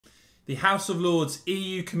the House of Lords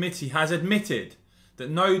EU Committee has admitted that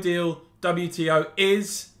no deal WTO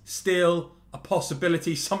is still a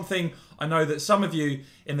possibility, something I know that some of you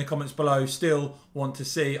in the comments below still want to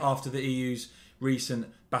see after the EU's recent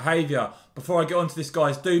behaviour. Before I get onto this,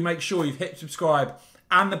 guys, do make sure you've hit subscribe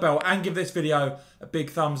and the bell and give this video a big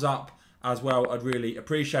thumbs up as well. I'd really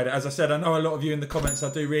appreciate it. As I said, I know a lot of you in the comments,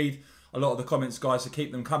 I do read a lot of the comments, guys, so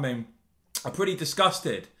keep them coming, are pretty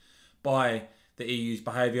disgusted by the EU's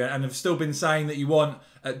behaviour and have still been saying that you want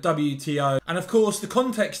at WTO. And of course, the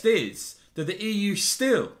context is that the EU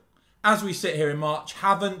still, as we sit here in March,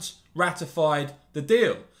 haven't ratified the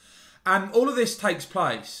deal. And all of this takes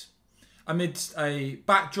place amidst a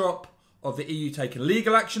backdrop of the EU taking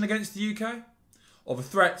legal action against the UK, of the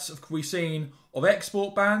threats we've seen of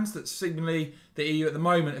export bans that seemingly the EU at the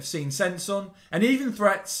moment have seen sense on, and even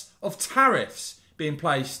threats of tariffs being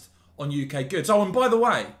placed on UK goods. Oh, and by the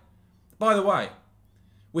way,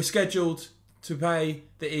 we're scheduled to pay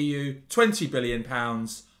the EU £20 billion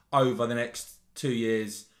over the next 2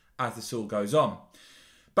 years as this all goes on.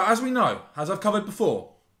 But as we know, as I've covered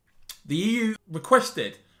before, the EU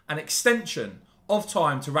requested an extension of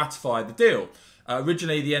time to ratify the deal.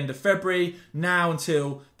 Originally the end of February, now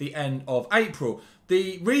until the end of April.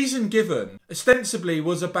 The reason given ostensibly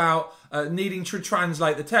was about needing to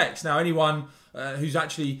translate the text. Now anyone who's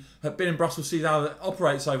actually been in Brussels, sees how it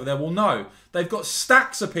operates over there, will know they've got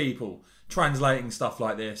stacks of people translating stuff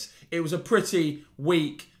like this. It was a pretty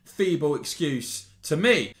weak, feeble excuse to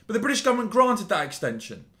me. But the British government granted that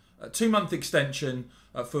extension, a 2-month extension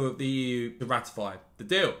for the EU to ratify the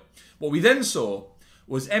deal. What we then saw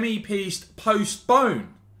was MEPs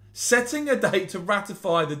postpone setting a date to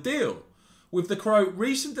ratify the deal, with the quote,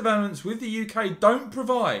 recent developments with the UK don't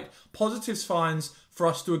provide positive signs for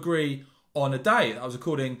us to agree on a date. That was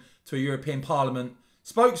according to a European Parliament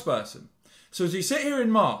spokesperson. So as we sit here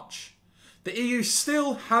in March, the EU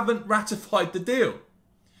still haven't ratified the deal.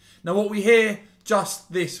 Now what we hear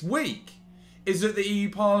just this week is that the EU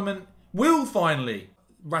Parliament will finally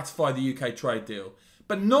ratify the UK trade deal,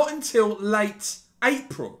 but not until late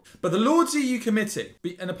April. But the Lords EU Committee,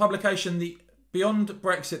 in a publication, the Beyond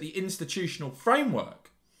Brexit, the Institutional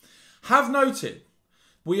Framework, have noted,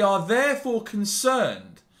 we are therefore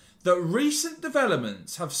concerned that recent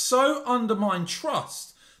developments have so undermined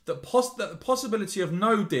trust that the possibility of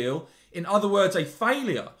no deal, in other words, a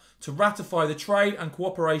failure to ratify the trade and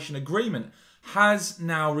cooperation agreement, has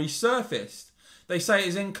now resurfaced. They say it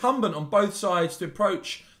is incumbent on both sides to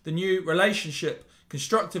approach the new relationship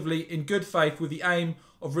constructively in good faith with the aim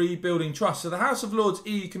of rebuilding trust. So the House of Lords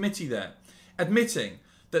EU Committee there, admitting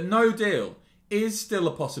that no deal is still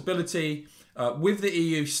a possibility, with the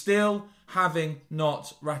EU still having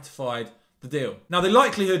not ratified the deal. Now the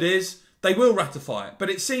likelihood is they will ratify it, but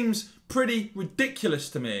it seems pretty ridiculous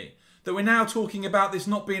to me that we're now talking about this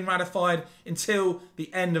not being ratified until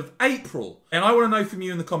the end of April. And I want to know from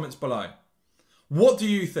you in the comments below, what do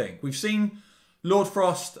you think? We've seen Lord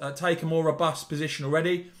Frost take a more robust position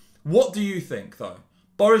already. What do you think, though,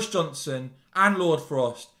 Boris Johnson and Lord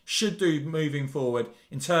Frost should do moving forward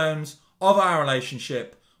in terms of our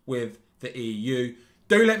relationship with the EU?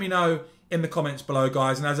 Do let me know in the comments below,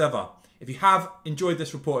 guys. And as ever, if you have enjoyed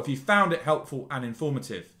this report, if you found it helpful and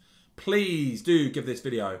informative, please do give this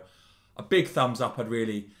video a big thumbs up. I'd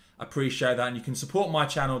really appreciate that. And you can support my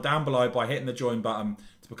channel down below by hitting the join button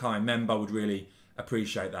to become a member. Would really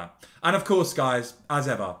appreciate that. And of course, guys, as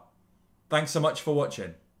ever, thanks so much for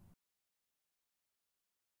watching.